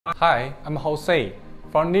Hi, I'm Jose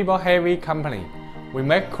from 𝐂𝐫𝐲 company. We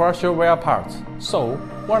make crusher wear parts. So,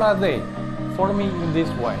 what are they? Follow me in this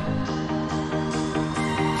way.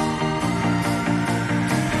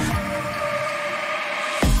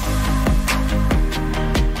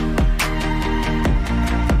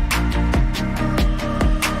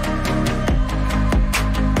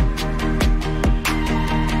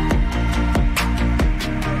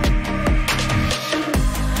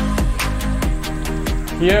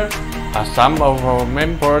 Here are some of our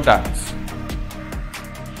main products.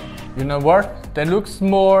 You know what? They look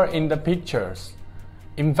small in the pictures.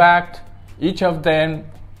 In fact, each of them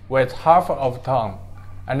weighs half of a ton,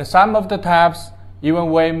 and some of the tabs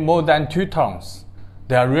even weigh more than 2 tons.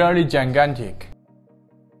 They are really gigantic.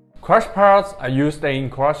 Crush parts are used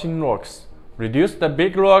in crushing rocks. Reduce the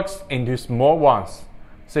big rocks into small ones,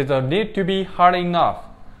 so they need to be hard enough.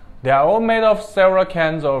 They are all made of several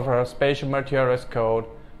kinds of special materials called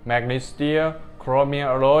magnet steel, chromium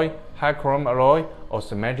alloy, high chrome alloy, or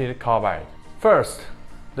cemented carbide. First,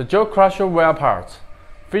 the jaw crusher wear parts,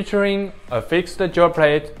 featuring a fixed jaw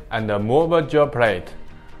plate and a movable jaw plate.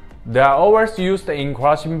 They are always used in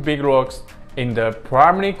crushing big rocks in the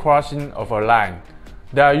primary crushing of a line.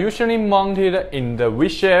 They are usually mounted in the V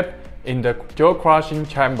shape in the jaw crushing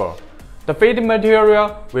chamber. The feed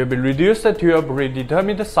material will be reduced to a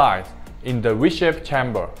predetermined size in the V-shaped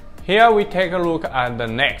chamber. Here we take a look at the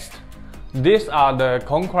next. These are the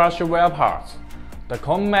cone crusher wear parts, the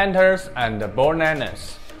cone mantles and the ball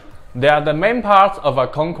liners. They are the main parts of a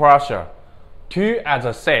cone crusher, 2 as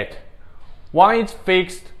a set. One is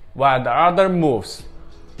fixed while the other moves.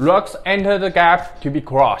 Rocks enter the gap to be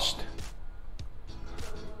crushed.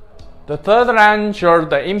 The third line shows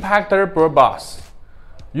the impactor ball bars,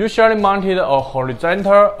 usually mounted a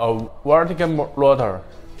horizontal or vertical rotor.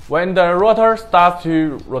 When the rotor starts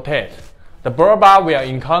to rotate, the ball bar will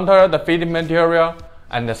encounter the feed material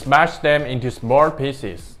and smash them into small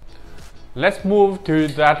pieces. Let's move to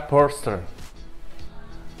that poster.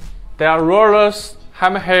 There are rollers,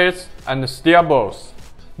 hammerheads, and steel balls.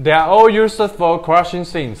 They are all used for crushing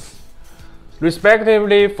things,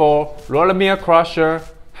 respectively for roller mill crusher,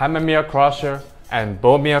 hammer mill crusher, and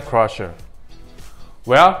ball mill crusher.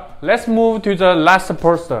 Well, let's move to the last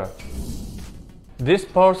poster. This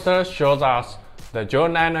poster shows us the jaw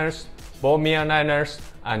liners, ball mill liners,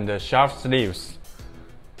 and the shaft sleeves.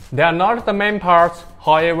 They are not the main parts,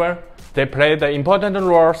 however, they play the important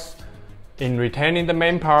roles in retaining the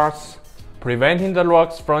main parts, preventing the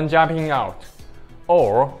rocks from jumping out,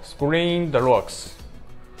 or screening the rocks.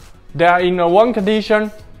 They are in a worn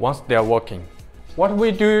condition once they are working. What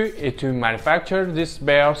we do is to manufacture these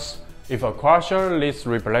spares if a crusher needs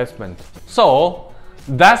replacement. So,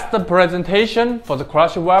 that's the presentation for the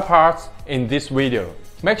crusher wear parts in this video.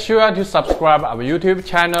 Make sure to subscribe our YouTube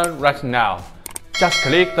channel right now. Just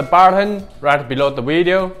click the button right below the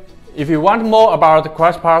video. If you want more about the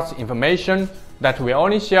crush parts information that we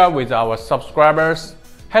only share with our subscribers,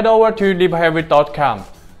 head over to 𝐂𝐵𝐲.com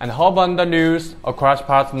and hop on the news or crush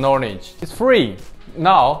parts knowledge. It's free.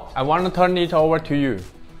 Now, I want to turn it over to you.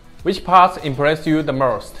 Which parts impress you the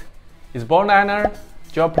most? Is ball liner,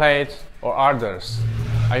 jaw plate, or others?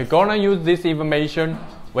 Are you gonna use this information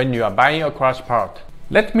when you are buying a crush part?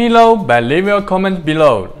 Let me know by leaving a comment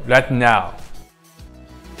below right now.